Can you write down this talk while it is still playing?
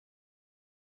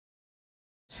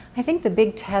I think the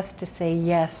big test to say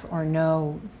yes or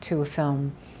no to a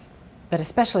film, but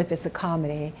especially if it's a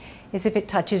comedy, is if it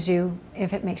touches you,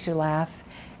 if it makes you laugh.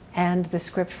 And the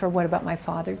script for What About My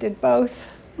Father did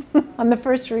both on the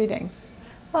first reading.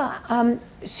 Well,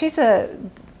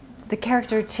 the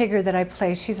character Tigger that I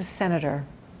play, she's a senator.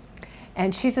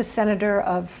 And she's a senator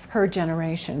of her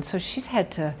generation. So she's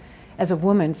had to, as a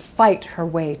woman, fight her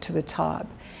way to the top.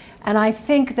 And I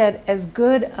think that as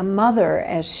good a mother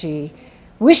as she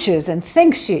wishes and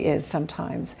thinks she is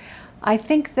sometimes, I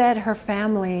think that her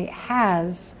family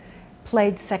has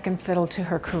played second fiddle to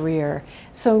her career.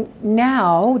 So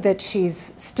now that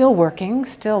she's still working,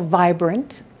 still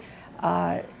vibrant,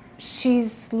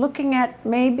 she's looking at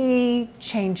maybe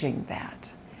changing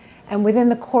that. And within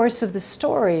the course of the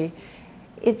story,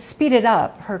 it speeded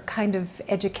up her kind of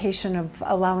education of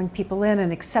allowing people in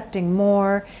and accepting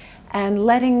more and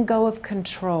letting go of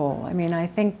control. I mean, I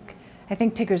think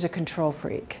Tigger's a control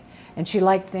freak, and she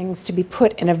liked things to be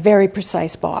put in a very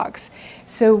precise box.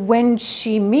 So when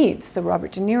she meets the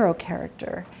Robert De Niro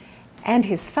character and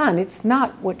his son, it's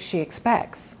not what she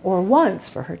expects or wants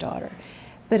for her daughter.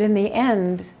 But in the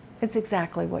end, it's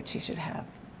exactly what she should have.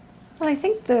 Well, I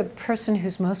think the person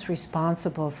who's most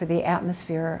responsible for the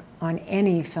atmosphere on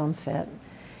any film set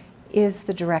is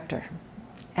the director.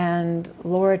 And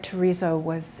Laura Terrizzo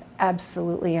was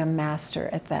absolutely a master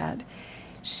at that.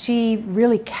 She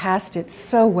really cast it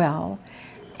so well.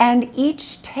 And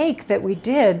each take that we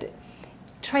did,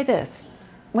 try this,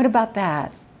 what about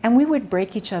that? And we would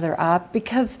break each other up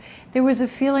because there was a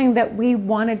feeling that we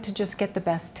wanted to just get the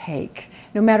best take,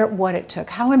 no matter what it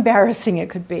took, how embarrassing it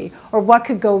could be, or what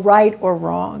could go right or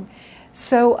wrong.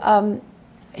 So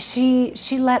she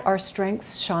let our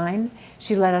strengths shine.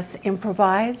 She let us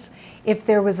improvise. If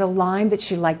there was a line that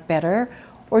she liked better,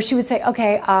 or she would say,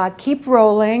 okay, keep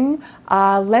rolling,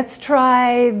 let's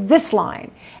try this line.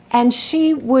 And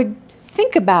she would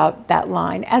think about that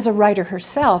line as a writer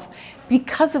herself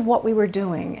because of what we were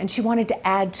doing, and she wanted to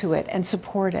add to it and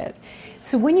support it.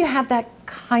 So when you have that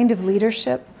kind of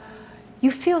leadership,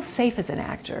 you feel safe as an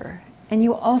actor, and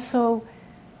you also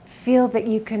feel that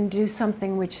you can do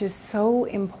something which is so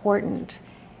important,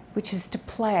 which is to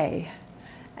play.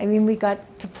 I mean, we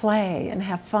got to play and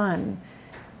have fun.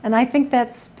 And I think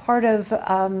that's part of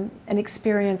an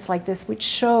experience like this, which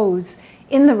shows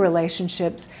in the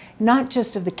relationships, not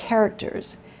just of the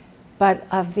characters, but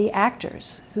of the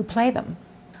actors who play them.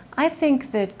 I think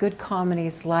that good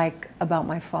comedies like About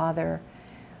My Father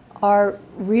are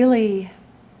really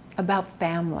about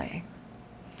family,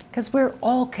 because we're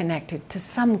all connected to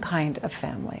some kind of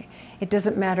family. It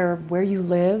doesn't matter where you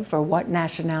live or what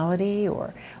nationality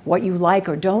or what you like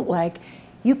or don't like.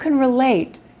 You can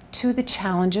relate to the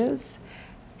challenges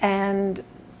and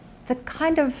the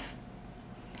kind of,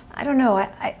 I don't know,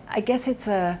 I guess it's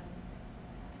a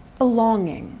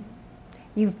belonging.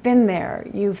 You've been there,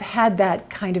 you've had that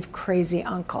kind of crazy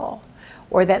uncle,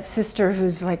 or that sister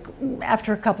who's like,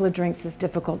 after a couple of drinks is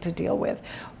difficult to deal with,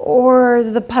 or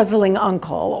the puzzling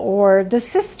uncle, or the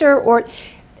sister, or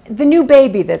the new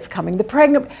baby that's coming, the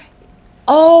pregnant.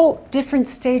 All different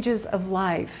stages of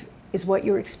life is what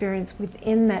you experience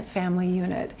within that family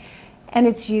unit. And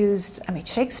it's used, I mean,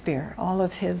 Shakespeare, all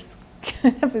of his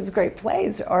great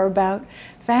plays are about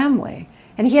family.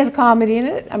 And he has comedy in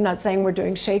it. I'm not saying we're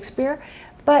doing Shakespeare,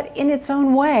 but in its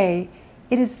own way,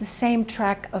 it is the same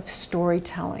track of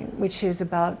storytelling, which is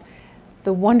about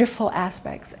the wonderful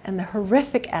aspects and the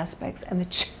horrific aspects and the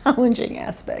challenging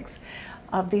aspects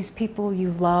of these people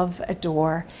you love,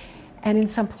 adore, and in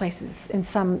some places, in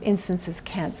some instances,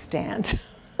 can't stand.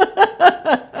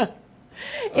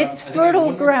 It's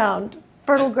fertile ground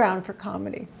for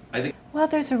comedy. Well,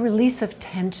 there's a release of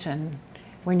tension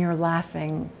when you're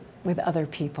laughing with other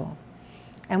people.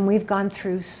 And we've gone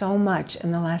through so much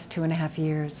in the last 2.5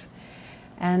 years.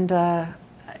 And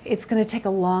it's going to take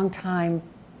a long time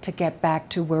to get back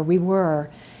to where we were.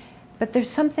 But there's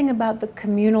something about the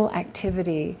communal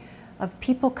activity of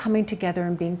people coming together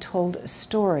and being told a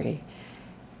story,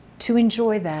 to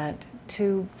enjoy that,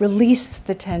 to release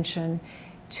the tension,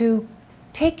 to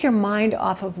take your mind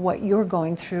off of what you're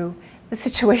going through, the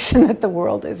situation that the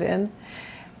world is in,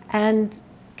 and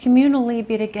communally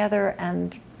be together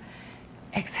and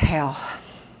exhale.